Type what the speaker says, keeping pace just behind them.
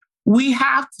we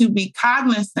have to be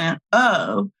cognizant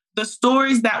of the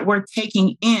stories that we're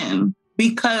taking in,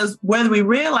 because whether we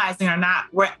realize it or not,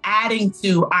 we're adding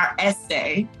to our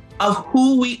essay of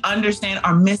who we understand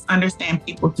or misunderstand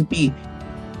people to be.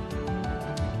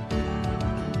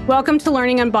 Welcome to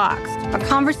Learning Unboxed, a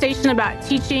conversation about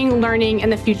teaching, learning,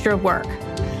 and the future of work.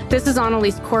 This is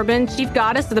Annalise Corbin, Chief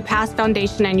Goddess of the Past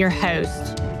Foundation and your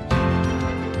host.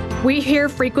 We hear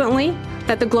frequently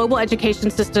that the global education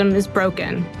system is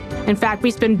broken. In fact, we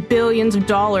spend billions of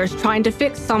dollars trying to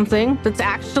fix something that's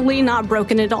actually not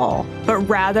broken at all, but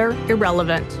rather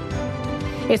irrelevant.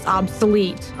 It's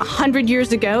obsolete. 100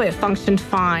 years ago, it functioned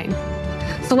fine.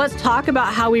 So let's talk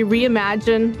about how we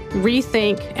reimagine,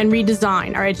 rethink, and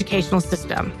redesign our educational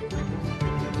system.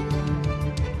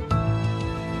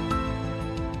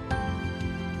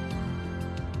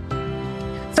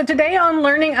 So today on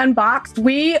Learning Unboxed,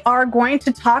 we are going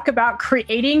to talk about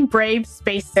creating brave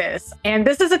spaces. And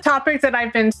this is a topic that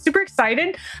I've been super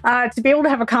excited to be able to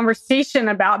have a conversation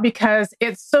about, because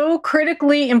it's so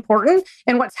critically important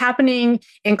in what's happening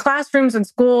in classrooms and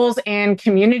schools and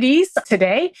communities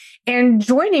today. And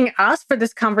joining us for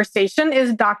this conversation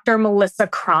is Dr. Melissa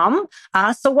Crum.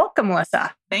 So welcome,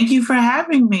 Melissa. Thank you for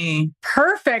having me.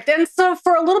 Perfect. And so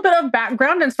for a little bit of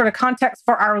background and sort of context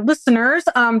for our listeners,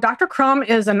 Dr. Crum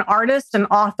is an artist, an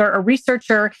author, a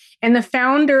researcher, and the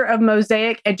founder of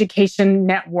Mosaic Education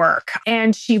Network.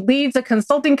 And she leads a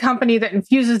consulting company that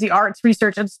infuses the arts,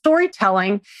 research, and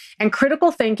storytelling and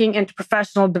critical thinking into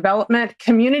professional development,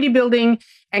 community building,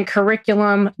 and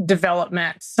curriculum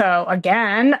development. So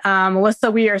again,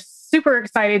 Melissa, we are super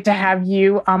excited to have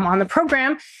you on the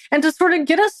program and to sort of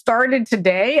get us started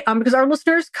today, because our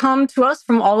listeners come to us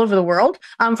from all over the world,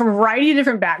 from a variety of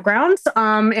different backgrounds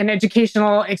and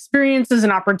educational experiences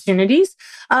and opportunities.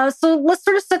 So let's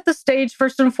sort of set the stage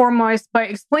first and foremost by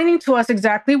explaining to us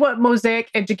exactly what Mosaic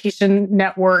Education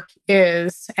Network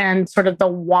is and sort of the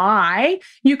why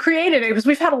you created it, because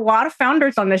we've had a lot of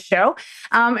founders on this show,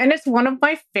 and it's one of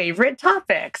my favorite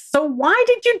topics. So why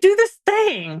did you do this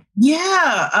thing?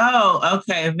 Yeah. Oh,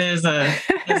 okay. There's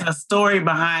a story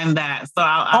behind that. So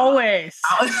Always.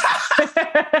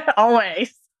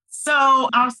 Always. So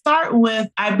I'll start with,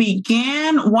 I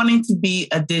began wanting to be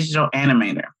a digital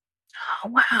animator. Oh,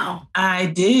 wow. I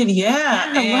did. Yeah.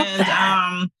 I love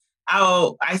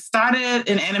that. I started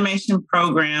an animation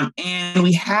program, and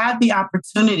we had the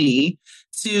opportunity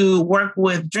to work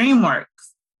with DreamWorks,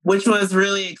 which was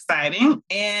really exciting.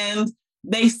 And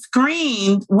they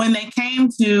screened, when they came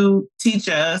to teach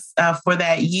us for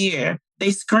that year,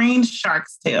 they screened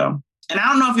Shark's Tale. And I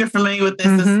don't know if you're familiar with this.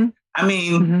 Mm-hmm.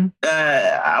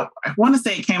 I want to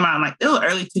say it came out in it was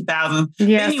early 2000s.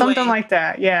 Yeah, anyway, something like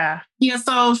that. Yeah. Yeah.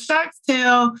 So Shark's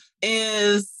Tale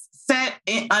is set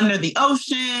under the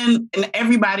ocean, and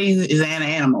everybody is an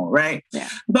animal, right? Yeah.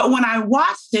 But when I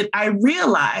watched it, I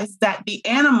realized that the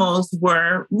animals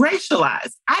were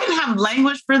racialized. I didn't have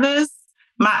language for this.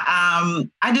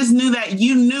 I just knew that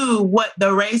you knew what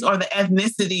the race or the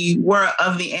ethnicity were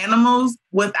of the animals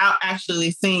without actually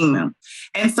seeing them.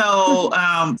 And so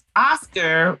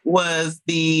Oscar was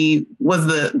the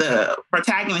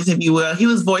protagonist, if you will. He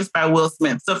was voiced by Will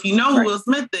Smith. So if you know who Will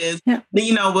Smith is, then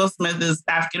you know Will Smith is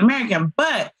African American.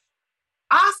 But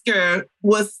Oscar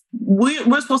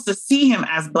we're supposed to see him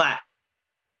as Black,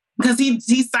 because he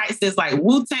cites this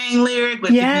Wu-Tang lyric,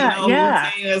 which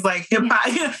Wu-Tang is hip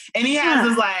hop, and he has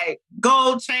this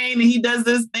gold chain, and he does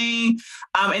this thing.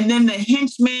 And then the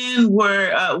henchmen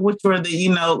were, which were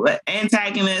the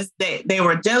antagonists. They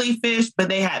were jellyfish, but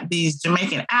they had these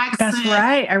Jamaican accents. That's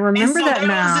right. I remember that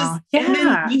now. And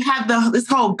then you had this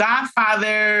whole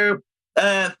Godfather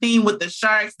theme with the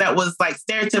sharks that was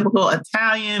stereotypical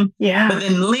Italian. Yeah. But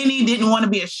then Lenny didn't want to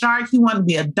be a shark; he wanted to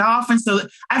be a dolphin. So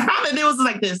I found that there was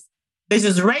there's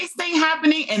this race thing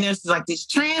happening, and there's these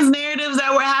trans narratives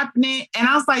that were happening. And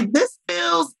I was like, this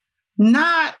feels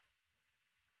not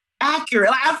accurate.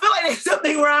 I feel like there's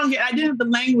something wrong here. I didn't have the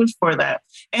language for that.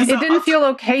 And so it didn't feel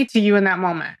okay to you in that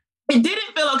moment. It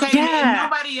didn't feel okay to me, and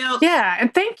nobody else. Yeah.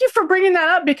 And thank you for bringing that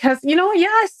up, because,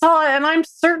 I saw it, and I'm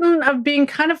certain of being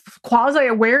kind of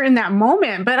quasi-aware in that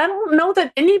moment. But I don't know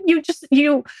that any of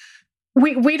you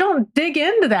we don't dig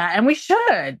into that, and we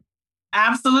should.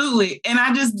 Absolutely. And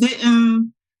I just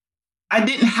didn't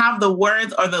have the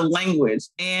words or the language.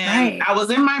 And I was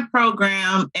in my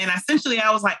program, and essentially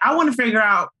I was like, I want to figure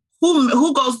out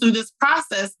who goes through this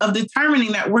process of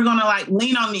determining that we're going to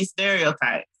lean on these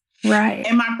stereotypes. Right.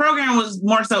 And my program was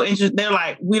more so interested. They're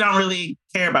like, we don't really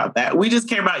care about that. We just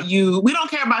care about you. We don't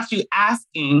care about you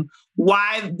asking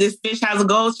why this fish has a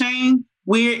gold chain.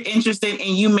 We're interested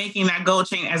in you making that gold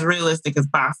chain as realistic as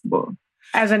possible.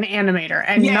 as an animator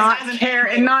and Yes, not as an care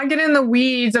animator. and not get in the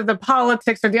weeds of the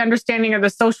politics or the understanding of the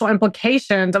social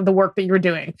implications of the work that you were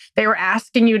doing. They were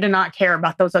asking you to not care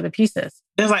about those other pieces.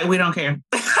 It was like, we don't care.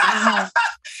 Wow.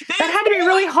 That had to be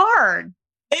really hard.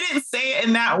 They didn't say it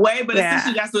in that way, but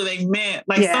essentially that's what they meant.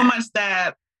 Like so much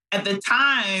that at the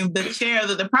time, the chair of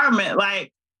the department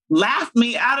like laughed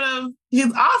me out of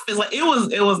his office. Like it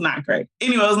was not great.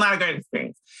 Anyway, it was not a great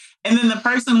experience. And then the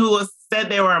person who said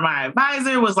they were my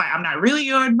advisor was like, I'm not really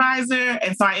your advisor.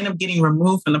 And so I ended up getting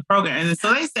removed from the program. And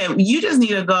so they said, you just need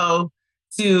to go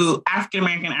to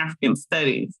African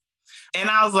Studies. And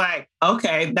I was like,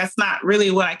 okay, that's not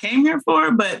really what I came here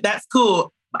for, but that's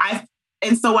cool.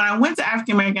 And so when I went to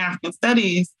African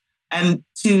Studies and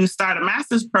to start a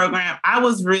master's program, I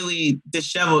was really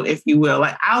disheveled, if you will.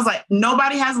 Like I was like,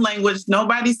 nobody has language.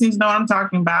 Nobody seems to know what I'm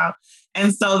talking about.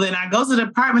 And so then I go to the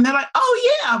department. They're like,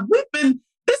 oh yeah,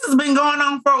 this has been going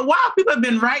on for a while. People have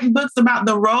been writing books about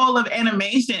the role of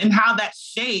animation and how that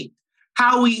shaped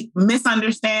how we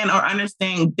misunderstand or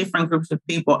understand different groups of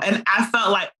people. And I felt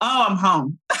like, oh, I'm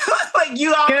home. Like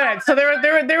you all good. So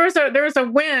there was a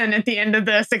win at the end of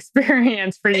this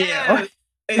experience for you. Yes.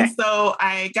 And so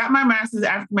I got my master's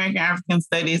in African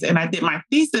Studies, and I did my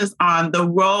thesis on the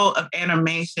role of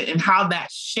animation and how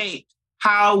that shaped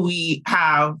how we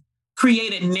have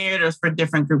created narratives for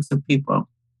different groups of people.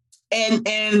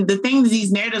 And the thing is,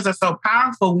 these narratives are so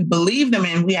powerful, we believe them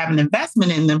and we have an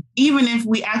investment in them, even if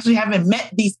we actually haven't met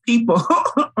these people,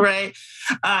 right?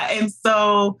 And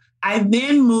so I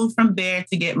then moved from there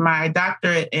to get my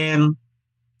doctorate in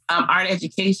art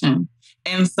education.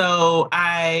 And so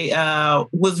I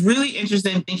was really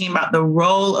interested in thinking about the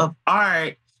role of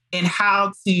art and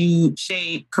how to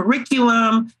shape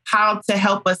curriculum, how to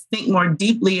help us think more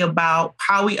deeply about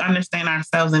how we understand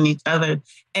ourselves and each other.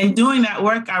 And doing that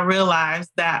work, I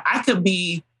realized that I could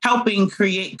be helping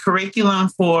create curriculum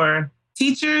for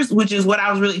teachers, which is what I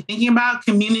was really thinking about,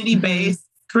 community-based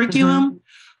curriculum.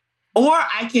 Or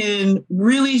I can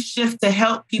really shift to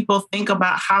help people think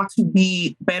about how to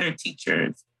be better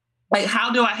teachers. Like,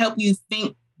 how do I help you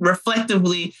think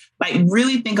reflectively, like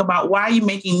really think about why are you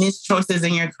making these choices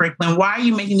in your curriculum? Why are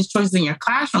you making these choices in your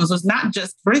classroom? So it's not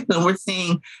just curriculum. We're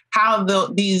seeing how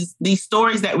these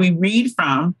stories that we read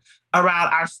from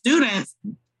around our students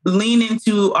lean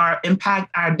into or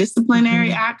impact our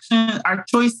disciplinary action, our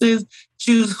choices,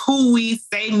 choose who we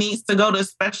say needs to go to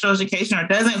special education or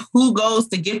doesn't, who goes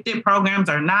to gifted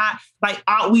programs or not. Like,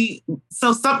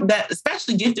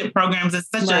 especially gifted programs is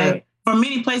such for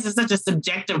many places, such a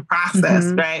subjective process,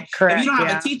 right? Correct, if you don't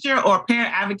have a teacher or a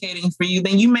parent advocating for you,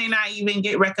 then you may not even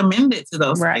get recommended to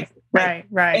those places. Right.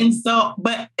 And so,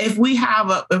 but if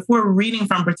we're reading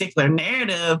from a particular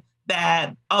narrative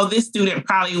that, oh, this student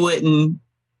probably wouldn't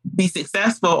be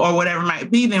successful or whatever it might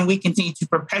be, then we continue to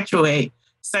perpetuate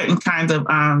certain kinds of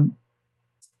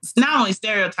not only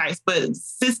stereotypes, but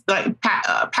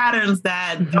patterns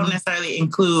that don't necessarily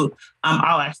include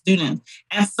all our students.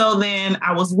 And so then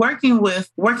I was working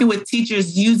with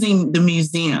teachers using the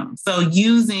museum. So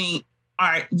using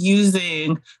art,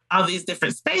 using all these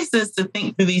different spaces to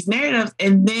think through these narratives.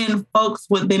 And then folks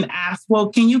would then ask, well,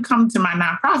 can you come to my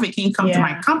nonprofit? Can you come to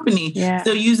my company?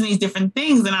 So using these different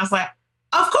things. And I was like,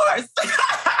 of course.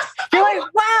 You're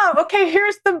like, wow, okay,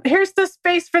 here's the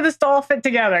space for this to all fit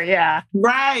together. Yeah.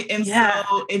 Right. And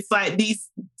so it's like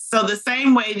the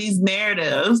same way these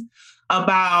narratives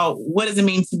about what does it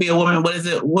mean to be a woman?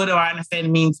 What do I understand it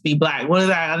means to be Black? What does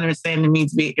I understand it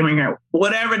means to be immigrant?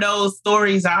 Whatever those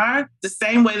stories are, the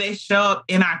same way they show up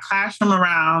in our classroom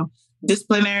around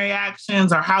disciplinary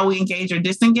actions or how we engage or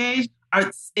disengage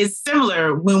is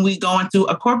similar when we go into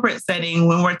a corporate setting,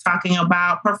 when we're talking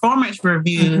about performance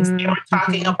reviews and we're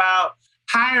talking about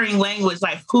hiring language,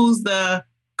 like who's the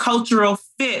cultural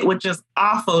fit, which is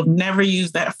awful. Never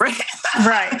use that phrase.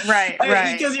 Right.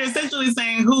 Because you're essentially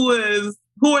saying who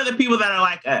are the people that are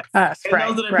like us.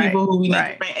 And those are the people who we need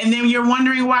to bring. And then you're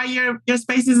wondering why your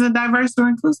space isn't diverse or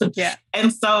inclusive. Yeah.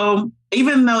 And so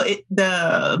even though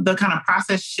the kind of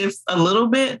process shifts a little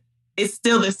bit, it's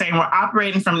still the same. We're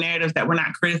operating from narratives that we're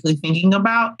not critically thinking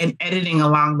about and editing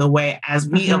along the way as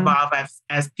we evolve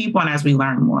as people and as we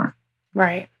learn more.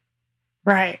 Right.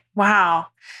 Wow.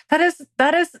 That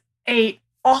is a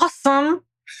awesome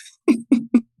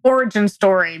origin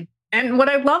story. And what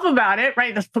I love about it,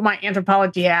 right, let's put my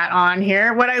anthropology hat on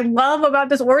here. What I love about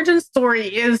this origin story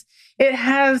is it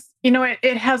has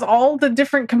all the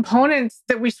different components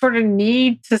that we sort of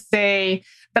need to say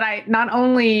that not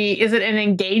only is it an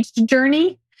engaged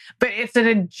journey, but it's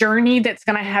a journey that's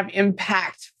going to have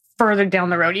impact further down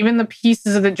the road, even the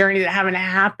pieces of the journey that haven't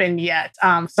happened yet.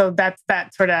 So that's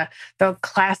that sort of the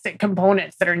classic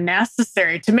components that are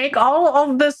necessary to make all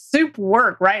of the soup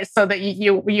work, right? So that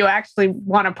you actually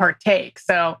want to partake.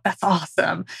 So that's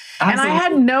awesome. Absolutely. And I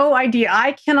had no idea.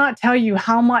 I cannot tell you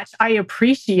how much I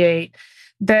appreciate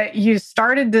that you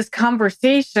started this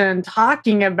conversation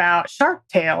talking about shark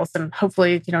tales, and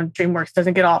hopefully, DreamWorks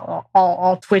doesn't get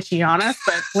all twitchy on us,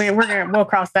 but we'll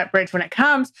cross that bridge when it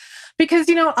comes, because,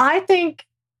 I think,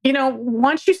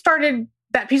 once you started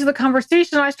that piece of the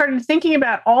conversation, I started thinking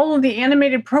about all of the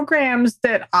animated programs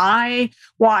that I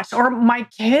watched or my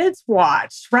kids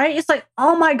watched, right? It's like,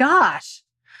 oh my gosh,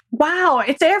 wow,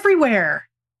 it's everywhere.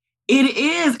 It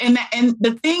is. And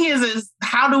the thing is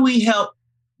how do we help?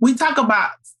 We talk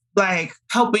about like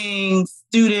helping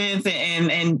students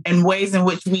and ways in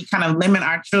which we kind of limit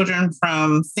our children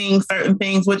from seeing certain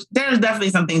things, which there's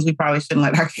definitely some things we probably shouldn't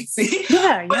let our kids see.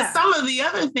 But some of the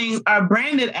other things are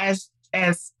branded as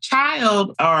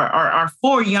child or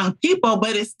for young people,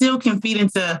 but it still can feed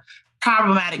into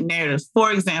problematic narratives.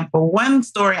 For example, one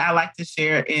story I like to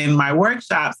share in my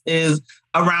workshops is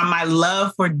around my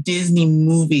love for Disney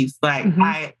movies. Like,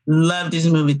 I love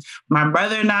Disney movies. My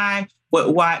brother and I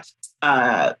would watch.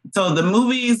 So the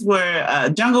movies were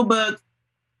Jungle Book,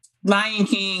 Lion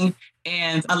King,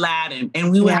 and Aladdin,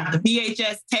 and we would have the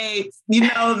VHS tapes. I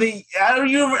don't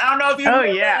know if you. Oh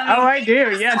yeah, I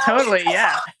do. Yeah, totally.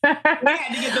 Yeah. We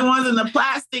had to get the ones in the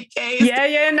plastic case.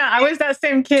 Yeah. No, I was that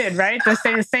same kid, right?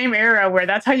 The same era where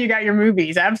that's how you got your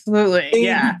movies. Absolutely. Exactly.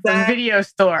 Yeah, from video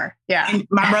store. Yeah. And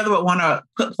my brother would want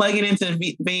to plug it into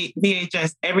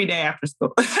VHS every day after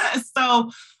school. So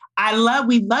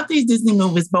we love these Disney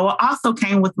movies, but what also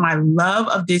came with my love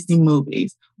of Disney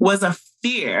movies was a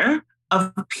fear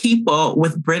of people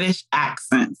with British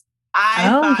accents. I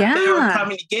thought they were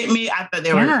coming to get me. I thought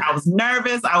I was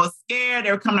nervous. I was scared.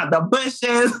 They were coming out the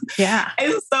bushes. Yeah.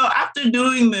 And so after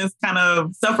doing this kind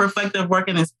of self-reflective work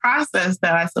in this process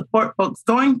that I support folks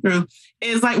going through,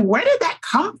 is like, where did that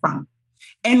come from?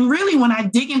 And really, when I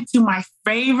dig into my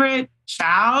favorite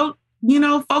child,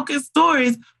 focused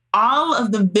stories, all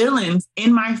of the villains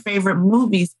in my favorite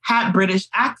movies had British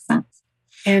accents.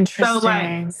 Interesting. So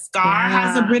like Scar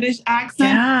has a British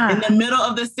accent in the middle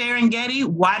of the Serengeti.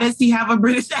 Why does he have a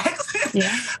British accent?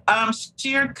 Yeah.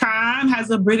 Shere Khan has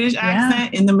a British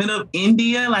accent in the middle of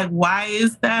India. Like, why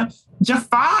is that?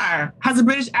 Jafar has a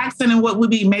British accent in what would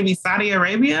be maybe Saudi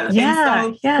Arabia. Yeah.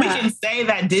 And so we can say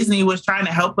that Disney was trying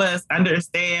to help us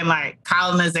understand like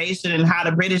colonization and how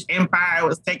the British Empire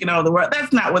was taking over the world.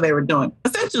 That's not what they were doing.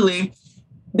 Essentially,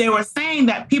 they were saying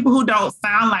that people who don't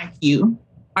sound like you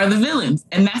are the villains.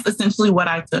 And that's essentially what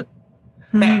I took.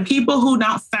 That people who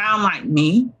don't sound like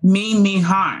me mean me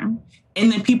harm.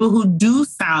 And the people who do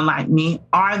sound like me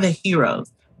are the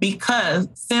heroes. Because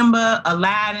Simba,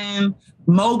 Aladdin,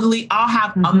 Mowgli all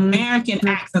have American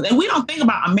accents. And we don't think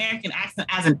about American accent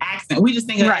as an accent. We just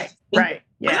think of right.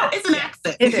 Yeah. No, it's an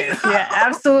accent. It is. Yeah,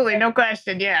 absolutely. No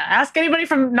question. Yeah. Ask anybody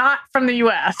not from the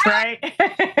US, right? Oh,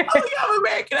 you have an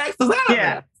American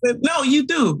accent. No, you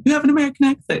do. You have an American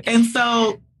accent. And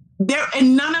so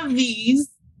none of these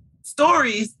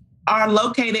stories are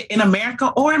located in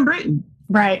America or in Britain.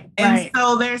 Right. And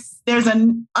so there's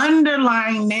an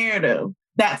underlying narrative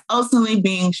that's ultimately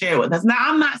being shared with us. Now,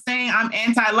 I'm not saying I'm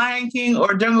anti-Lion King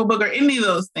or Jungle Book or any of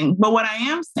those things, but what I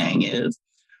am saying is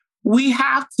we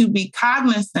have to be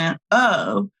cognizant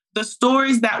of the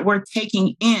stories that we're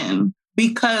taking in,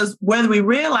 because whether we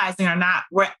realize it or not,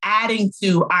 we're adding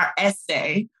to our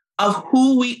essay of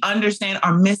who we understand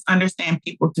or misunderstand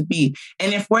people to be.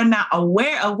 And if we're not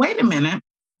aware of, wait a minute,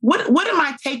 what am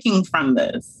I taking from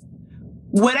this?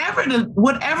 Whatever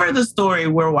the story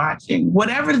we're watching,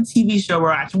 whatever the TV show we're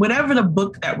watching, whatever the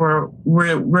book that we're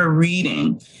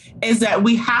reading, is that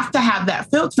we have to have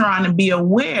that filter on and be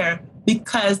aware,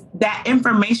 because that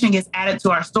information gets added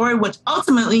to our story, which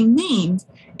ultimately means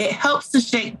it helps to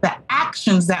shape the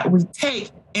actions that we take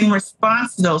in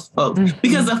response to those folks.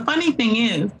 Because the funny thing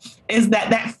is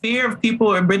that fear of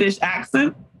people with British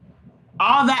accent,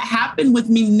 all that happened with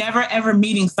me never ever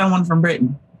meeting someone from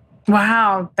Britain.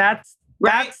 Wow, that's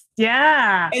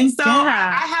yeah. And so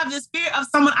I have this fear of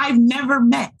someone I've never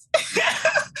met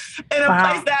in a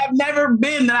place that I've never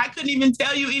been, that I couldn't even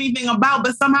tell you anything about,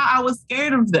 but somehow I was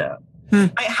scared of them.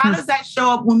 Like, how does that show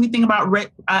up when we think about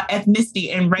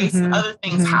ethnicity and race and other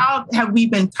things? How have we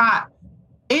been taught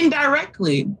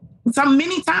indirectly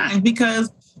many times?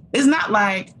 Because it's not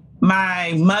like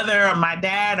my mother or my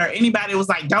dad or anybody was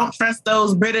like, don't trust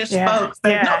those British folks.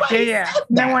 Nobody said that.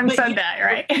 No one said that,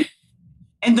 right?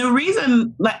 And the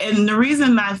reason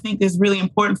I think it's really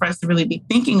important for us to really be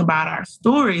thinking about our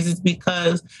stories is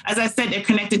because, as I said, they're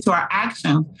connected to our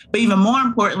actions, but even more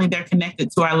importantly, they're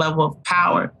connected to our level of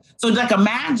power. So like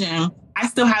imagine I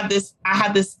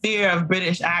have this fear of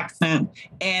British accent,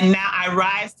 and now I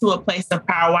rise to a place of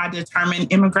power where I determine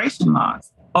immigration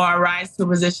laws, or I rise to a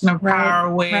position of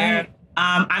power where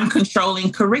I'm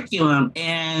controlling curriculum.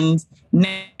 And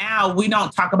now we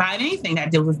don't talk about anything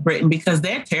that deals with Britain because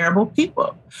they're terrible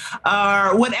people,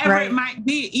 or whatever it might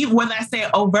be, even whether I say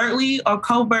it overtly or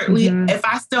covertly. If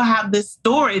I still have this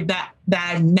story that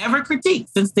I never critiqued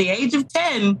since the age of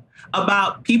 10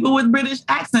 about people with British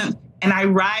accents, and I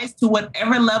rise to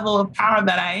whatever level of power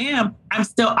that I am, I'm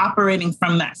still operating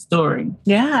from that story.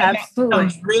 Yeah, and absolutely.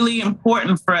 It's really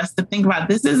important for us to think about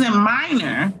this isn't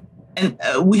minor, and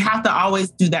we have to always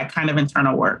do that kind of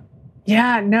internal work.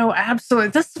 Yeah, no, absolutely.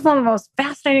 This is one of the most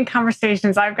fascinating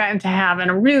conversations I've gotten to have in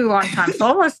a really long time. So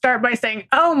I want to start by saying,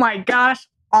 oh my gosh,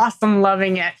 awesome,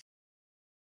 loving it.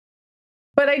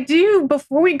 But I do,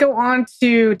 before we go on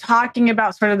to talking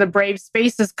about sort of the brave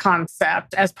spaces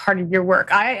concept as part of your work,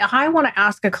 I want to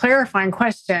ask a clarifying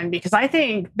question, because I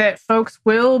think that folks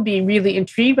will be really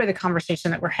intrigued by the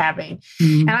conversation that we're having.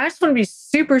 And I just want to be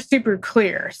super, super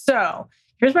clear. So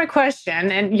here's my question,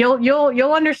 and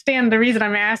you'll understand the reason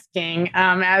I'm asking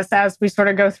as we sort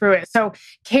of go through it. So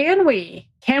can we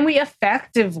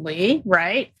effectively,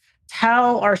 right,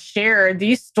 tell or share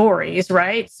these stories,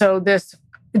 right? So this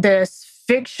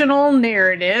fictional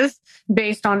narrative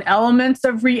based on elements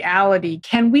of reality,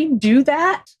 can we do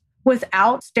that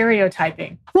without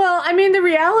stereotyping? Well, I mean, the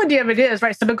reality of it is,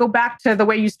 right, so to go back to the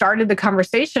way you started the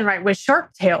conversation, right, with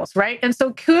Shark Tales, right? And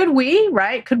so could we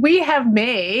have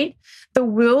made the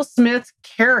Will Smith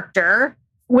character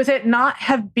with it not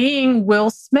have being Will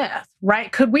Smith, right?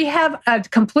 Could we have a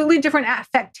completely different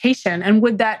affectation? And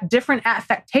would that different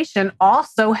affectation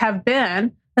also have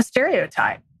been a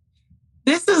stereotype?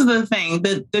 This is the thing.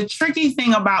 The tricky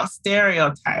thing about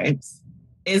stereotypes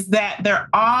is that they're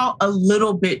all a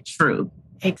little bit true.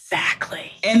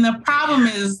 Exactly. And the problem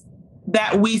is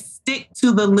that we stick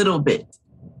to the little bit,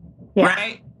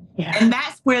 right? Yeah. And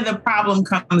that's where the problem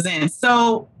comes in.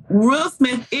 So Will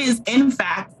Smith is, in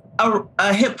fact,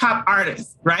 a hip hop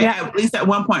artist, right? Yeah. At least at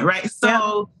one point, right?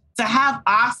 So to have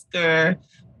Oscar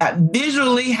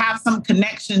visually have some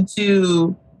connection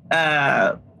to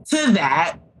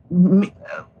that,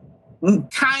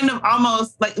 kind of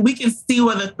almost like we can see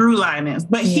where the through line is,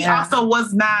 but he also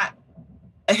was not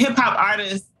a hip hop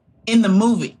artist in the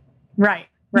movie. Right.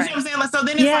 You see what I'm saying? So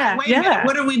then it's like, wait a minute,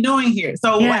 what are we doing here?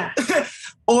 So like,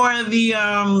 or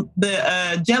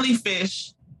the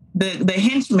jellyfish, the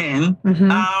henchman.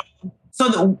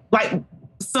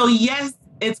 So yes,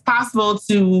 it's possible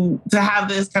to have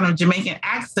this kind of Jamaican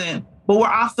accent, but we're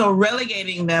also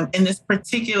relegating them in this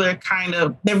particular kind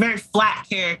of, they're very flat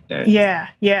characters. Yeah,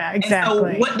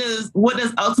 exactly. And so what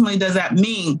does ultimately does that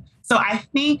mean? So I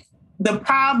think the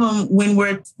problem when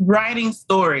we're writing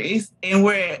stories and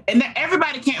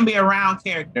everybody can't be a round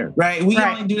character, right? We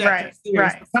only do that for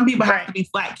series. Some people have to be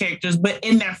flat characters, but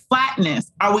in their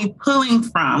flatness, are we pulling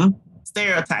from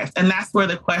stereotypes? And that's where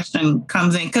the question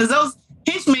comes in, because those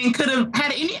henchmen could have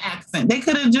had any accent. They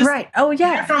could have just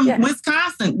they're from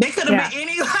Wisconsin. They could have been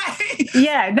any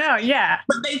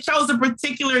but they chose a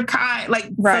particular kind.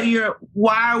 So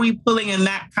why are we pulling in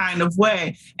that kind of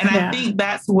way? And I think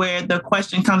that's where the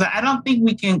question comes. I don't think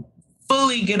we can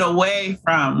fully get away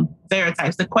from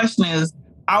stereotypes. The question is,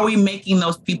 are we making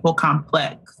those people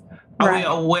complex? Are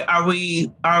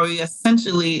we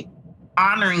essentially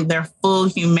honoring their full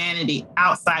humanity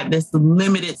outside this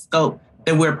limited scope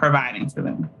that we're providing for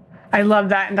them? I love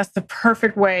that. And that's the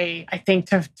perfect way, I think,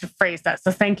 to phrase that. So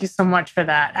thank you so much for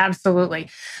that. Absolutely.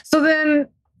 So then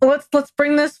let's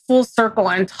bring this full circle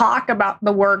and talk about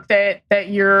the work that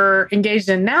you're engaged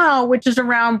in now, which is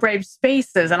around brave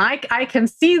spaces. And I can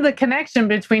see the connection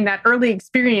between that early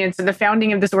experience and the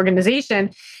founding of this organization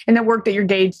and the work that you're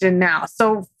engaged in now.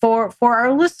 So for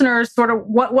our listeners, sort of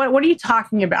what are you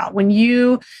talking about when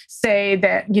you say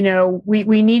that,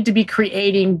 we need to be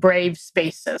creating brave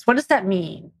spaces? What does that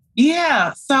mean?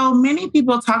 Yeah. So many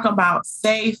people talk about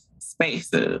safe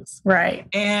spaces. Right.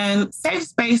 And safe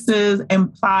spaces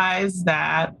implies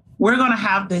that we're going to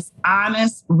have this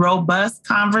honest, robust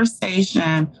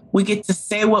conversation. We get to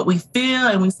say what we feel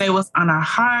and we say what's on our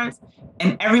hearts,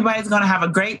 and everybody's going to have a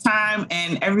great time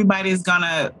and everybody's going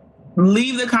to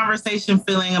leave the conversation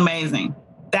feeling amazing.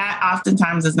 That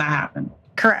oftentimes does not happen.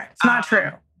 Correct. It's not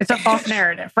true. It's a false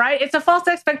narrative, right? It's a false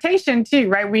expectation too,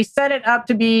 right? We set it up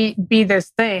to be this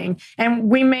thing, and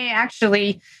we may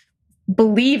actually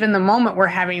believe in the moment we're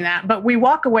having that, but we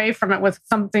walk away from it with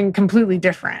something completely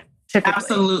different. Typically.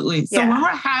 Absolutely. So when we're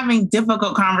having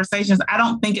difficult conversations, I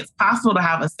don't think it's possible to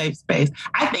have a safe space.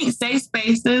 I think safe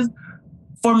spaces,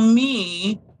 for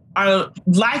me, are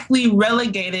likely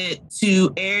relegated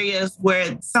to areas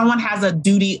where someone has a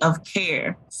duty of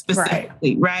care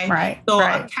specifically, right? So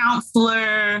a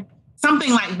counselor,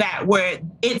 something like that, where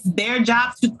it's their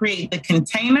job to create the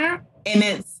container, and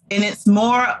it's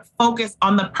more focused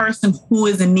on the person who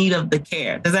is in need of the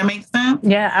care. Does that make sense?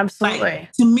 Yeah, absolutely.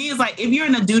 Like, to me, it's like if you're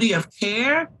in a duty of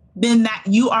care, then that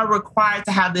you are required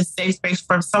to have this safe space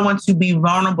for someone to be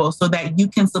vulnerable so that you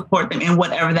can support them in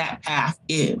whatever that path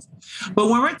is. But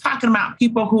when we're talking about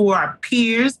people who are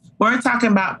peers, we're talking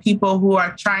about people who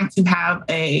are trying to have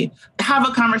a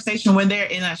conversation when they're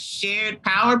in a shared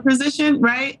power position,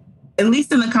 right? At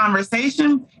least in the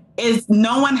conversation, is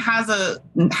no one has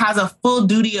a full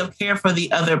duty of care for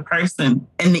the other person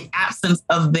in the absence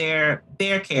of their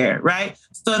care, right?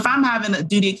 So if I'm having a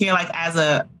duty of care, like as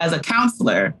a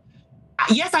counselor,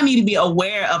 yes, I need to be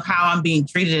aware of how I'm being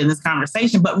treated in this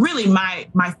conversation, but really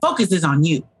my focus is on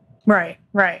you. Right.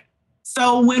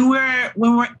 So when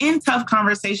we're in tough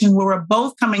conversation where we're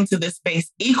both coming to this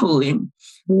space equally,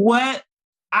 what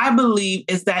I believe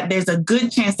is that there's a good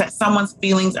chance that someone's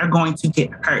feelings are going to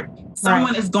get hurt.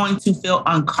 Someone is going to feel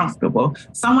uncomfortable.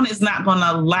 Someone is not going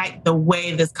to like the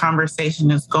way this conversation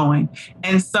is going.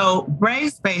 And so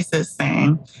Brave Space is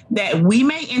saying that we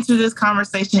may enter this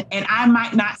conversation and I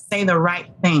might not say the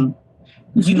right thing.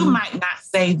 You might not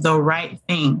say the right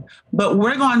thing, but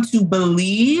we're going to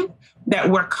believe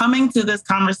that we're coming to this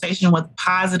conversation with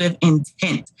positive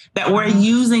intent, that we're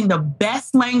using the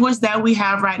best language that we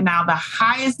have right now, the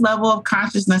highest level of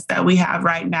consciousness that we have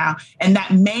right now, and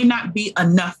that may not be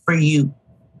enough for you.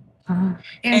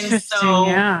 Interesting,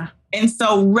 And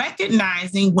so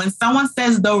recognizing when someone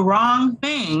says the wrong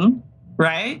thing,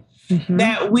 right,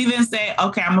 that we then say,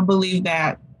 okay, I'm going to believe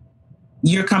that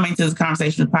you're coming to this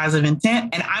conversation with positive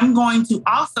intent. And I'm going to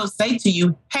also say to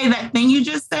you, hey, that thing you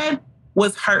just said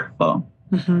was hurtful.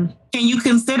 Can you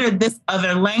consider this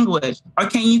other language, or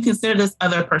can you consider this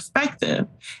other perspective?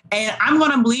 And I'm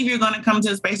going to believe you're going to come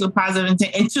to a space with positive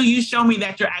intent until you show me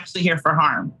that you're actually here for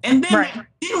harm. And then,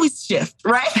 then we shift,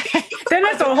 right? Then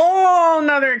it's a whole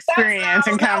nother experience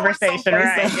and conversation,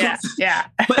 right? Yeah.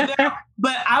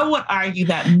 But I would argue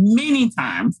that many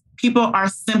times people are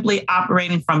simply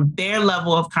operating from their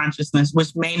level of consciousness,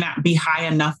 which may not be high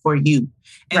enough for you.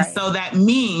 And so that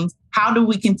means, how do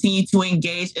we continue to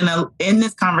engage in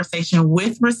this conversation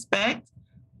with respect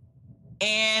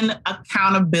and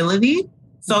accountability?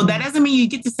 So that doesn't mean you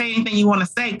get to say anything you want to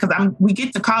say, because we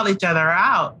get to call each other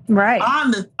out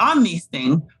on these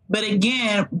things. But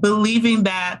again, believing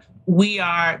that we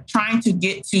are trying to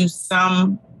get to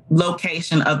some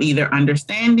location of either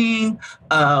understanding,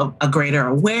 of a greater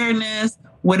awareness,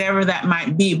 whatever that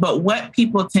might be. But what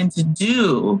people tend to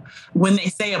do when they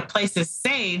say a place is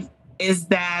safe is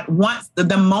that once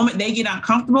the moment they get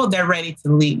uncomfortable, they're ready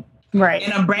to leave. Right.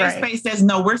 And a brave space says,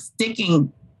 no, we're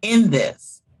sticking in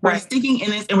this. We're sticking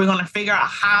in this, and we're going to figure out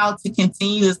how to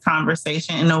continue this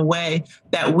conversation in a way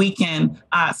that we can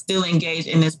still engage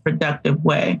in this productive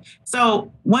way.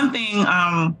 So one thing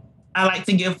I like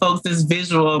to give folks this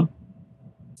visual.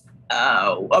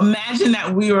 Imagine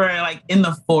that we were like in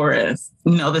the forest,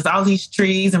 there's all these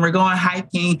trees and we're going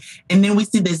hiking. And then we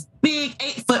see this big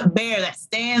 8-foot bear that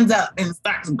stands up and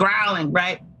starts growling,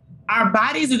 right? Our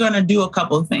bodies are going to do a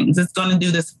couple of things. It's going to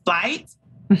do this flight,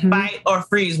 fight, or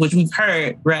freeze, which we've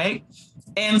heard, right?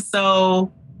 And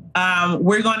so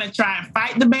we're going to try and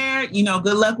fight the bear.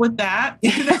 Good luck with that.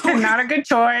 Not a good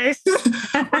choice.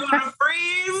 We're going to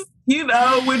freeze,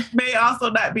 which may also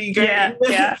not be great.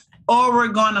 Yeah. Or we're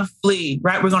going to flee,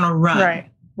 right? We're going to run.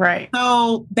 Right.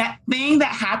 So that thing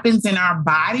that happens in our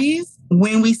bodies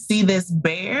when we see this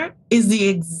bear is the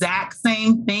exact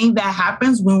same thing that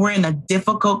happens when we're in a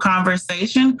difficult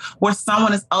conversation where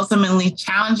someone is ultimately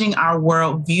challenging our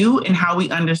worldview and how we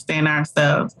understand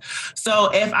ourselves. So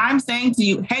if I'm saying to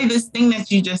you, hey, this thing that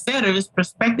you just said, or this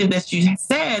perspective that you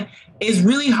said, is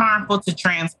really harmful to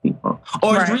trans people,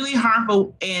 or it's really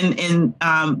harmful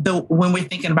when we're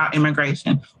thinking about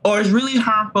immigration, or it's really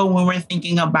harmful when we're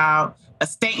thinking about a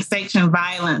state-sanctioned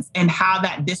violence and how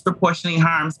that disproportionately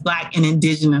harms Black and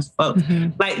Indigenous folks.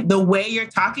 Like the way you're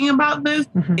talking about this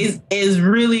is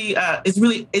really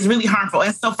harmful.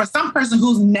 And so for some person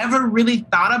who's never really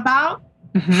thought about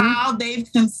how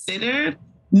they've considered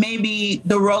maybe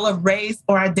the role of race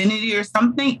or identity or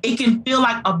something, it can feel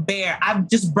like a bear. I've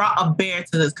just brought a bear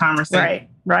to this conversation.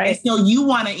 Right. And so you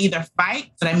want to either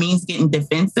fight, so that means getting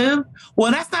defensive.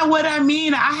 Well, that's not what I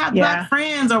mean. I have Black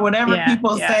friends or whatever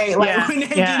people say, like when they're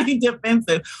getting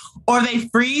defensive. Or they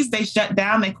freeze, they shut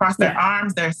down, they cross their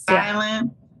arms, they're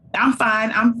silent. I'm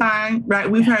fine. Right.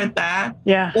 We've heard that.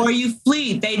 Yeah. Or you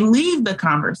flee, they leave the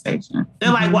conversation.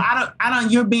 They're like, well, I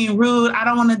don't, you're being rude. I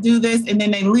don't want to do this. And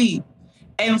then they leave.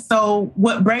 And so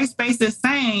what Brave Space is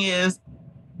saying is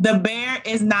the bear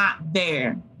is not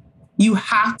there. You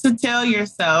have to tell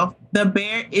yourself the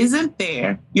bear isn't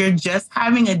there. You're just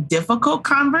having a difficult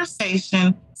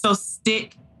conversation. So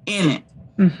stick in it.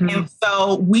 And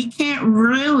so we can't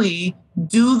really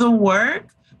do the work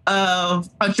of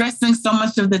addressing so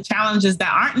much of the challenges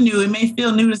that aren't new. It may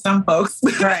feel new to some folks.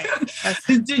 Right.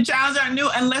 The challenges aren't new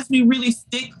unless we really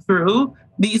stick through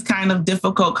these kind of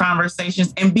difficult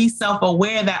conversations and be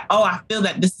self-aware that, oh, I feel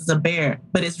that this is a bear,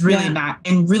 but it's really not.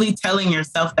 And really telling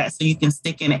yourself that so you can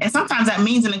stick in it. And sometimes that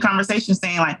means in the conversation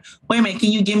saying like, wait a minute,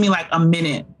 can you give me like a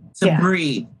minute to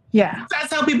breathe? Yeah. So I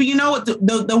tell people, you know what,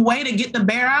 the way to get the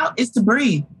bear out is to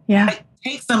breathe. Yeah. Like,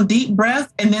 take some deep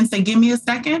breaths and then say, give me a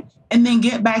second, and then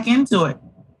get back into it.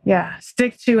 Yeah.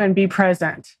 Stick to and be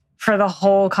present for the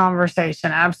whole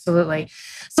conversation. Absolutely.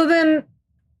 So then,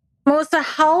 Melissa,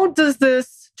 how does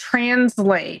this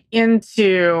translate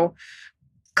into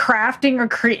crafting or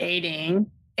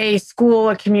creating a school,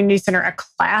 a community center, a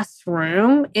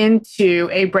classroom into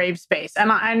a brave space?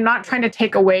 And I'm not trying to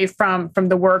take away from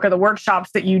the work or the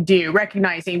workshops that you do,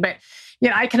 recognizing, but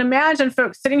I can imagine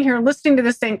folks sitting here listening to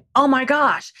this saying, "Oh my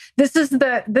gosh, this is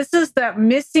the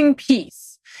missing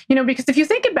piece." Because if you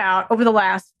think about over the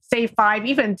last, say, 5,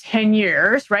 even 10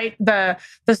 years, right? The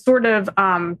sort of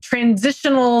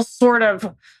transitional sort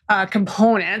of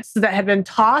components that have been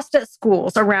tossed at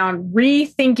schools around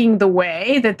rethinking the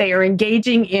way that they are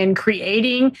engaging in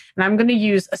creating, and I'm going to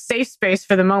use a safe space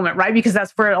for the moment, right? Because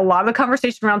that's where a lot of the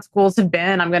conversation around schools have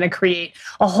been. I'm going to create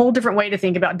a whole different way to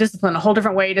think about discipline, a whole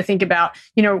different way to think about,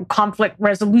 conflict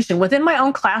resolution within my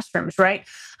own classrooms, right?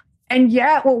 And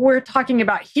yet what we're talking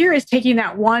about here is taking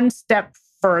that one step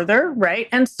further, right?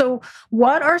 And so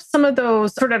what are some of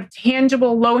those sort of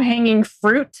tangible, low-hanging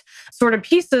fruit sort of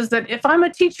pieces that if I'm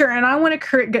a teacher and I want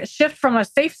to shift from a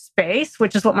safe space,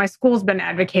 which is what my school's been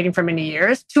advocating for many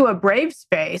years, to a brave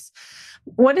space,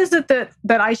 what is it that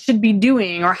I should be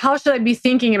doing, or how should I be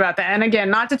thinking about that? And again,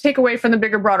 not to take away from the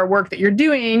bigger, broader work that you're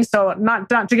doing, so not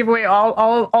to give away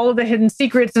all of the hidden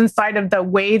secrets inside of the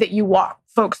way that you walk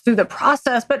folks through the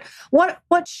process, but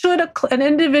what should an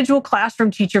individual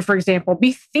classroom teacher, for example,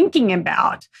 be thinking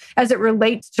about as it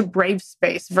relates to brave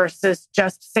space versus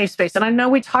just safe space? And I know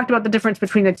we talked about the difference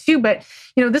between the two, but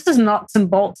this is nuts and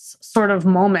bolts sort of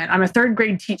moment. I'm a 3rd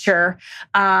grade teacher,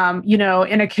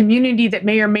 in a community that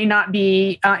may or may not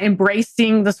be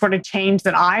embracing the sort of change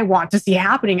that I want to see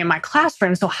happening in my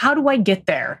classroom. So how do I get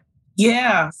there?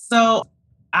 Yeah. So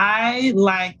I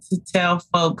like to tell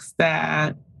folks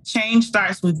that change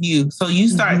starts with you. So you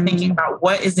start thinking about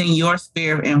what is in your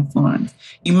sphere of influence.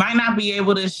 You might not be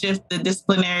able to shift the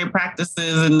disciplinary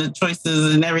practices and the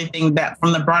choices and everything that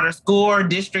from the broader school or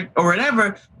district or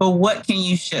whatever, but what can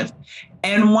you shift?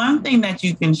 And one thing that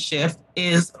you can shift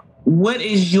is what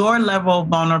is your level of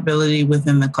vulnerability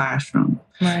within the classroom?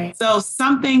 Right. So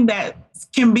something that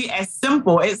can be as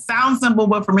simple, it sounds simple,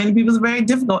 but for many people it's very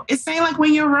difficult. It's saying like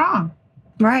when you're wrong.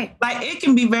 Right. Like it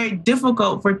can be very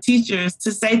difficult for teachers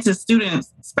to say to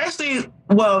students, especially,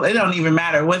 well, it don't even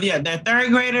matter whether they're 3rd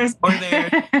graders or they're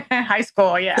high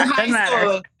school. Yeah. High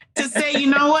school, to say, you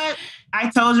know what?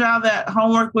 I told y'all that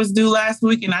homework was due last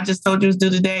week and I just told you it was due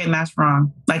today and that's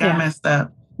wrong. Like I messed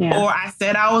up. Yeah. Or I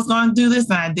said I was going to do this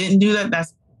and I didn't do that.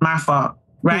 That's my fault.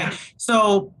 Right. Yeah.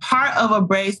 So part of a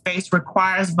brave space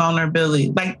requires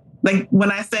vulnerability. Like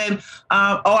when I said,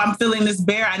 I'm feeling this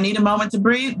bear, I need a moment to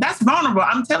breathe. That's vulnerable.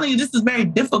 I'm telling you, this is very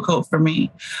difficult for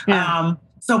me. Yeah.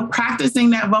 So practicing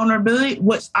that vulnerability,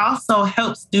 which also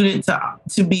helps students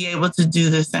to be able to do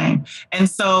the same. And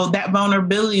so that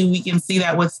vulnerability, we can see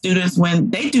that with students when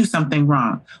they do something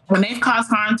wrong, when they've caused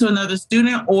harm to another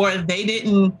student, or they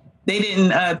didn't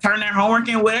turn their homework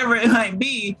in, whatever it might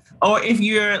be. Or if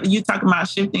you're talking about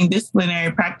shifting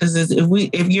disciplinary practices,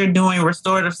 if you're doing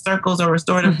restorative circles or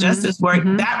restorative justice work,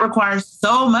 that requires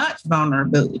so much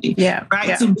vulnerability, right?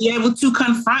 Yeah. To be able to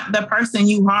confront the person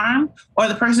you harmed or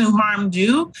the person who harmed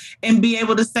you and be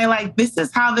able to say like, this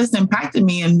is how this impacted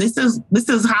me. And this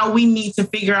is how we need to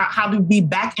figure out how to be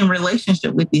back in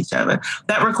relationship with each other.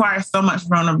 That requires so much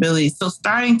vulnerability. So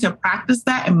starting to practice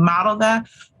that and model that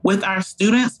with our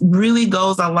students really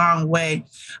goes a long way.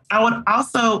 I would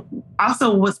also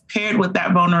what's paired with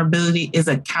that vulnerability is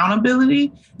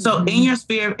accountability. So in your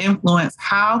sphere of influence,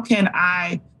 how can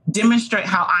I demonstrate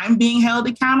how I'm being held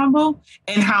accountable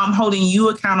and how I'm holding you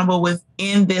accountable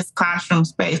within this classroom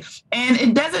space? And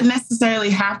it doesn't necessarily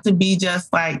have to be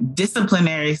just like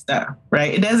disciplinary stuff,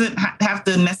 right? It doesn't have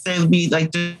to necessarily be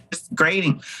like just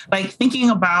grading, like thinking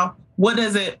about what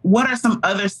are some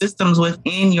other systems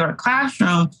within your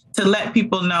classroom to let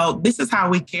people know this is how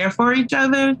we care for each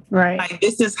other. Right. Like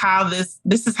this is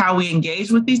how we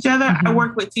engage with each other. Mm-hmm. I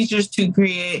work with teachers to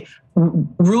create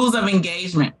rules of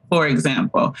engagement, for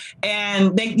example,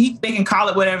 and they can call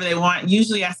it whatever they want.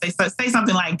 Usually I say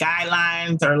something like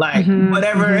guidelines or like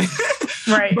whatever.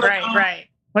 Right, right.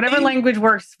 Whatever language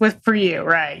works for you.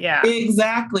 Right. Yeah.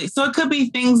 Exactly. So it could be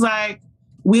things like,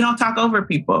 we don't talk over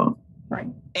people. Right.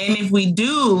 And if we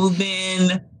do,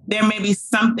 then there may be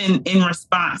something in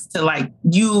response to like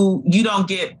you don't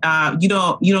get to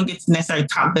necessarily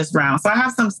talk this round. So I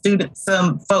have some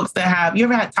folks that have, you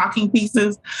ever had talking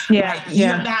pieces? Yeah. Like you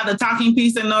have to have the talking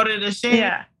piece in order to share.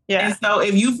 Yeah. Yeah. And so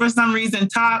if you for some reason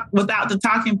talk without the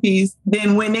talking piece,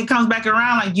 then when it comes back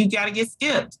around, like you got to get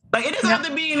skipped. Like it doesn't have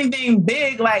to be anything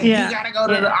big. Like you got to go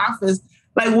to the office,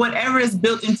 like whatever is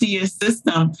built into your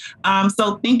system.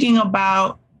 So thinking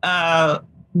about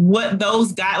what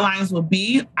those guidelines will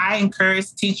be, I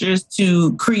encourage teachers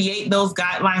to create those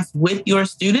guidelines with your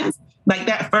students. Like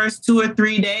that first 2 or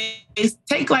 3 days,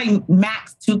 take like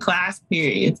max 2 class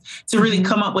periods to really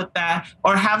come up with that,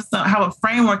 or have a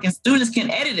framework and students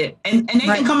can edit it and they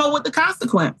can come up with the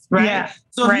consequence, right? Yeah.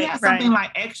 So if you have something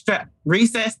like extra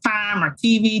recess time or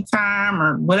TV time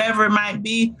or whatever it might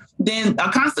be, then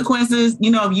a consequence is,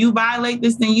 if you violate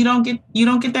this, then you don't get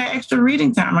that extra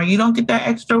reading time, or you don't get that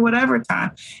extra whatever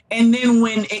time. And then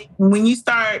when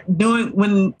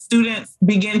students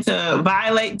begin to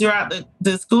violate throughout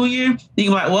the school year,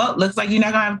 you're like, well, looks like you're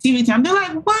not gonna have TV time. They're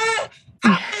like, what?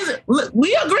 How is it? Look,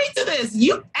 we agreed to this.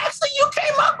 You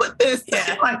came up with this.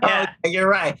 Yeah. Like, oh, okay, you're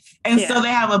right. And so they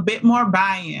have a bit more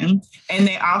buy-in, and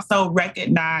they also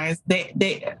recognize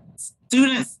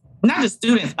students, not just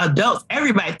students, adults,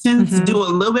 everybody tends to do a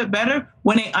little bit better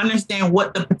when they understand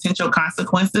what the potential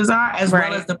consequences are, as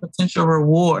well as the potential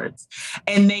rewards,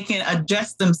 and they can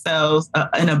adjust themselves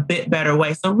in a bit better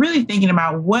way. So really thinking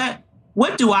about what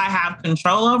do I have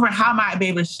control over? How might I be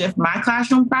able to shift my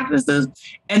classroom practices?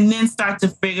 And then start to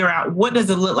figure out what does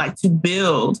it look like to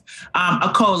build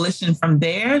a coalition from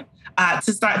there,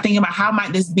 to start thinking about how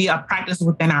might this be a practice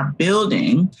within our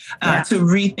building, to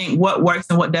rethink what works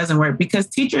and what doesn't work. Because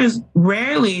teachers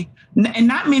rarely, and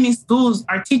not many schools,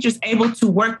 are teachers able to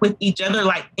work with each other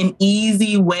like in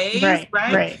easy ways,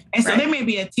 right? And so there may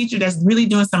be a teacher that's really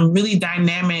doing some really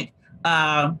dynamic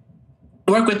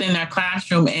work within their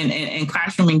classroom and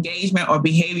classroom engagement or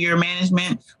behavior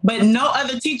management, but no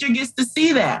other teacher gets to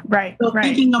see that. Right. So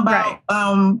thinking about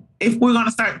if we're going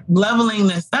to start leveling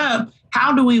this up,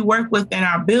 how do we work within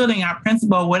our building, our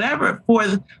principal, whatever, for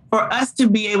us to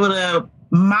be able to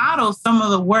model some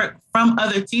of the work from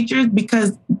other teachers,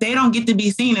 because they don't get to be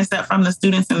seen except from the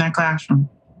students in their classroom.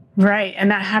 Right. And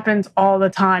that happens all the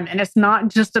time. And it's not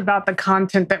just about the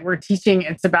content that we're teaching.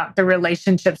 It's about the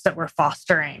relationships that we're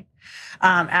fostering.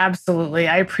 Absolutely.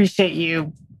 I appreciate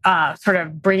you sort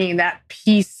of bringing that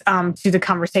piece to the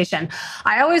conversation.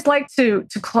 I always like to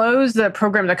close the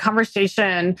program, the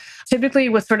conversation, typically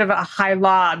with sort of a high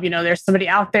lob. There's somebody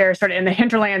out there sort of in the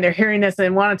hinterland, they're hearing this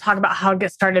and want to talk about how it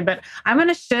gets started. But I'm going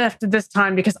to shift this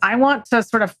time because I want to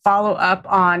sort of follow up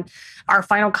on our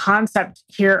final concept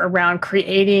here around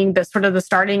creating the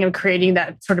starting of creating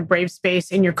that sort of brave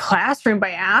space in your classroom by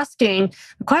asking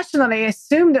the question that I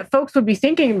assume that folks would be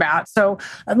thinking about. So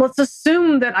let's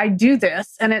assume that I do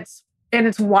this and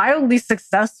it's wildly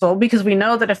successful, because we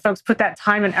know that if folks put that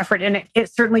time and effort in it,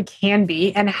 it certainly can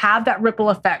be and have that ripple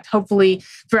effect, hopefully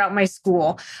throughout my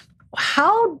school.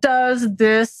 How does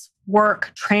this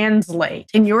work translate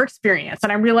in your experience?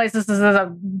 And I realize this is a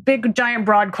big, giant,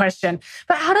 broad question,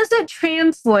 but how does it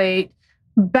translate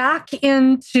back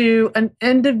into an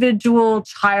individual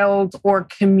child or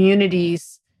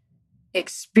community's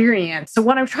experience? So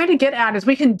what I'm trying to get at is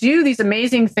we can do these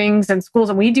amazing things in schools,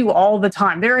 and we do all the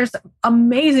time. There is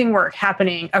amazing work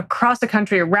happening across the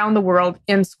country, around the world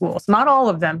in schools. Not all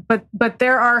of them, but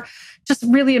there are just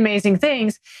really amazing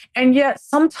things. And yet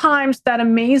sometimes that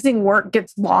amazing work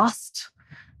gets lost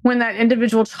when that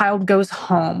individual child goes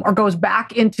home or goes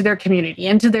back into their community,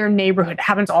 into their neighborhood. It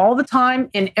happens all the time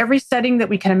in every setting that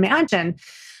we can imagine.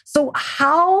 So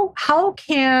how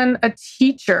can a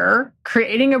teacher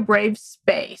creating a brave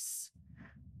space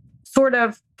sort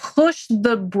of push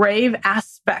the brave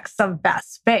aspects of that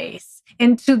space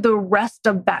into the rest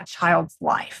of that child's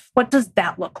life? What does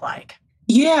that look like?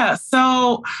 Yeah,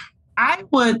 so I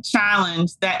would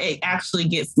challenge that it actually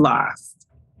gets lost.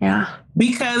 Yeah.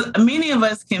 Because many of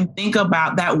us can think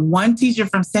about that one teacher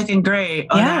from second grade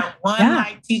or that one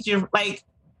teacher, like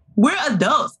we're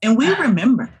adults and we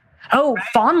remember. Oh, right?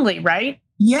 Fondly, right?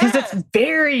 Yes. Because it's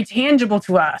very tangible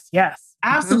to us. Yes.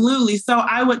 Absolutely. So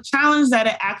I would challenge that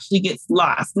it actually gets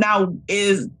lost. Now,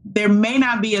 there may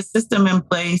not be a system in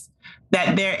place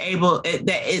that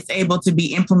it's able to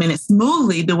be implemented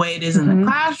smoothly the way it is in the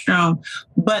classroom,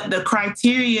 but the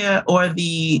criteria or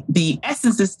the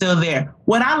essence is still there.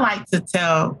 What I like to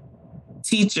tell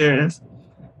teachers,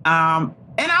 and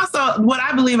also what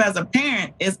I believe as a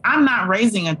parent is I'm not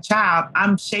raising a child,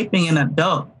 I'm shaping an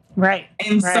adult. Right.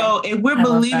 And so if we're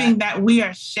believing that we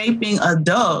are shaping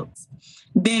adults,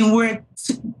 then we're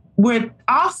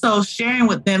also sharing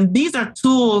with them, these are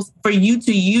tools for you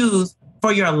to use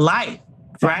for your life,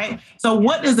 right? So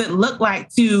what does it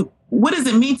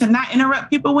mean to not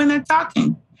interrupt people when they're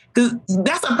talking? Because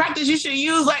that's a practice you should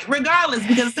use, like, regardless,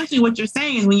 because essentially what you're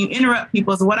saying is when you interrupt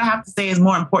people, so what I have to say is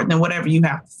more important than whatever you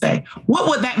have to say. What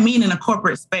would that mean in a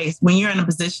corporate space when you're in a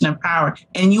position of power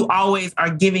and you always are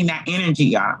giving that energy,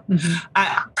 y'all?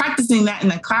 Practicing that in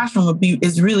the classroom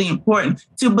is really important.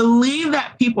 To believe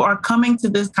that people are coming to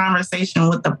this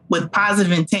conversation with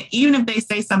positive intent, even if they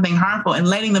say something harmful, and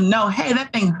letting them know, hey,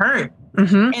 that thing hurt.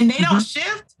 And they don't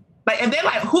shift. Like, if they're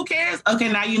like, who cares?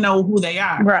 Okay, now you know who they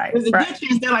are. Right. There's a good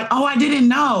chance they're like, oh, I didn't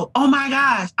know. Oh my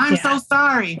gosh, I'm so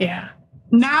sorry. Yeah.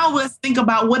 Now let's think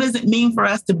about what does it mean for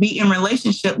us to be in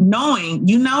relationship, knowing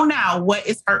now what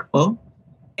is hurtful,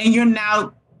 and you're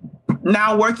now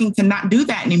working to not do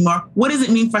that anymore. What does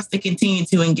it mean for us to continue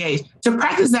to engage? To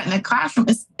practice that in the classroom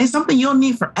is something you'll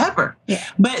need forever. Yeah.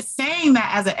 But saying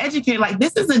that as an educator, like,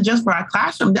 this isn't just for our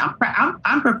classroom.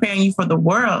 I'm preparing you for the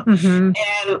world. And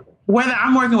whether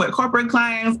I'm working with corporate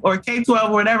clients or K-12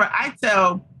 or whatever, I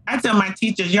tell my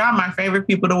teachers, y'all are my favorite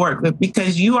people to work with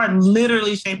because you are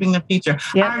literally shaping the future.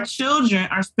 Yep. Our children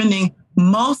are spending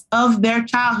most of their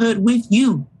childhood with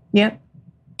you. Yep.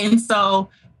 And so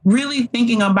really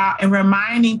thinking about and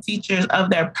reminding teachers of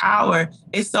their power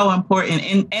is so important.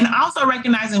 And also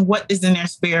recognizing what is in their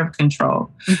sphere of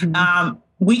control.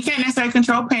 We can't necessarily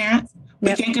control parents.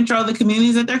 We can't control the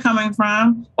communities that they're coming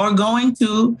from or going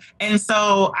to. And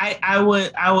so I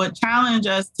would challenge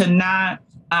us to not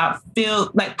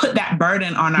feel like put that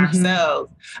burden on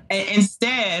ourselves. And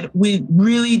instead, we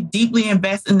really deeply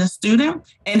invest in the student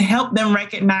and help them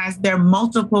recognize there are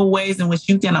multiple ways in which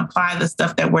you can apply the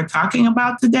stuff that we're talking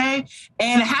about today.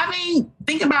 And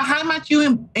think about how much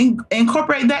you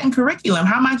incorporate that in curriculum,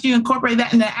 how much you incorporate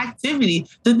that in the activity,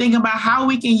 to think about how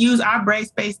we can use our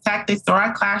brave-based tactics or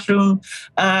our classroom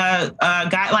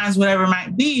guidelines, whatever it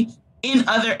might be, in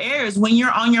other areas. When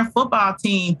you're on your football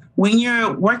team, when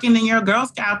you're working in your Girl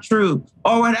Scout troop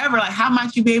or whatever, like how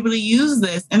might you be able to use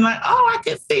this? And like, oh, I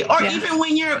could see, or even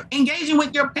when you're engaging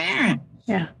with your parent,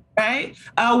 right?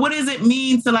 What does it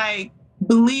mean to like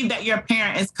believe that your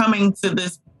parent is coming to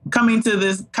this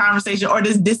conversation or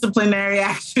this disciplinary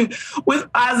action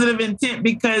with positive intent,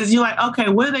 because you're like, okay,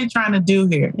 what are they trying to do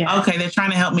here? Okay, they're trying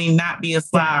to help me not be a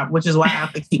slob, which is why I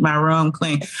have to keep my room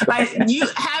clean. Like, you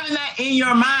having that in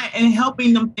your mind and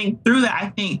helping them think through that, I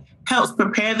think helps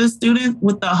prepare the students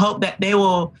with the hope that they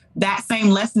will, that same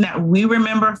lesson that we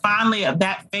remember fondly of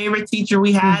that favorite teacher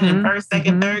we had in first,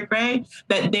 second, third grade,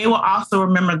 that they will also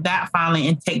remember that fondly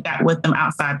and take that with them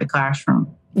outside the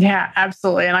classroom. Yeah,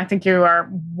 absolutely. And I think you are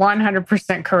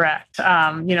 100% correct.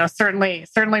 Certainly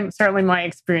my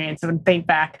experience, and think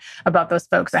back about those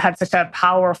folks that had such a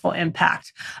powerful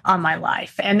impact on my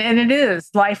life. And it is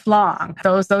lifelong.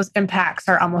 Those impacts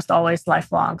are almost always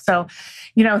lifelong. So,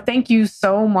 thank you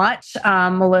so much,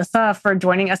 Melissa, for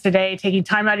joining us today, taking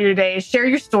time out of your day, share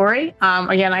your story.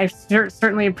 Again, I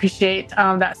certainly appreciate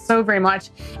that so very much,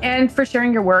 and for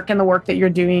sharing your work and the work that you're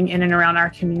doing in and around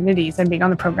our communities and being on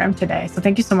the program today. So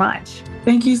thank you so much.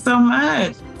 Thank you so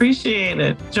much. Appreciate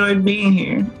it. Enjoyed being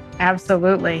here.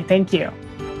 Absolutely. Thank you.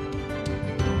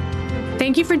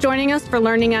 Thank you for joining us for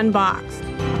Learning Unboxed,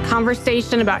 a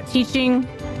conversation about teaching,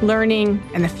 learning,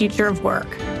 and the future of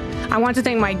work. I want to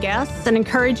thank my guests and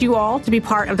encourage you all to be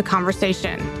part of the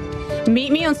conversation.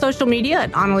 Meet me on social media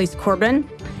at Annalise Corbin,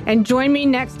 and join me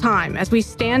next time as we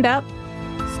stand up,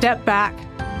 step back,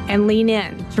 and lean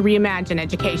in to reimagine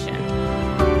education.